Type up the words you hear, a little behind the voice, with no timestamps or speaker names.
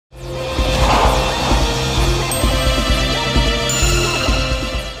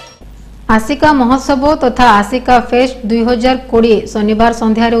आसिका महोत्सव तथा आसिका फेस्ट 2020 शनिवार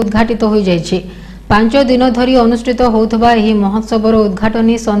संध्यारे उद्घाटित हो जाइछि। 5 दिन धरी अनुष्ठित होउथबा एही महोत्सवर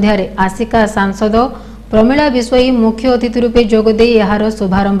उद्घाटनी संध्यारे आसिका सांसद प्रमिला विश्वई मुख्य अतिथि रूपे जोगदे एहार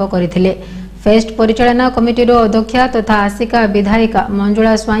शुभारंभ करथिले। फेस्ट परिचालना कमिटीर अध्यक्षा तथा आसिका विधायिका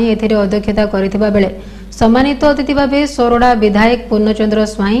मंजुला स्वाई एथिरे अध्यक्षता करथिबा बेले सम्मानित अतिथि भाबे सोरडा विधायक पूर्णचंद्र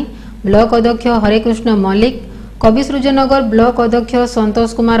स्वाई, ब्लॉक अध्यक्ष हरेकृष्ण मल्लिक, कवि सृजनगर ब्लॉक अध्यक्ष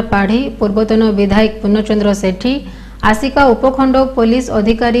संतोष कुमार पाढ़ी, पूर्वतन विधायक पूर्णचंद्र सेठी, आसिका उपखंड पुलिस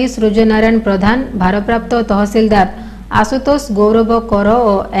अधिकारी सृजनारायण प्रधान, भारप्राप्त तहसीलदार आशुतोष गौरव कर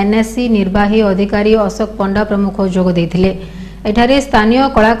और एनएससी निर्वाही अधिकारी अशोक पंडा प्रमुख जोग देथिले। एठारे स्थानीय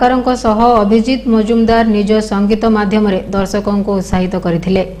कलाकारों सह अभिजित मजुमदार निज संगीत माध्यम दर्शकों को उत्साहित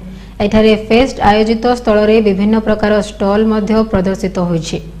करथिले। एठारे फेस्ट आयोजित स्थल रे विभिन्न प्रकार स्टॉल मध्य प्रदर्शित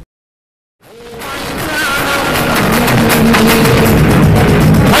होइछि।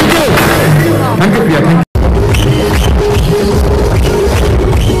 Thank you.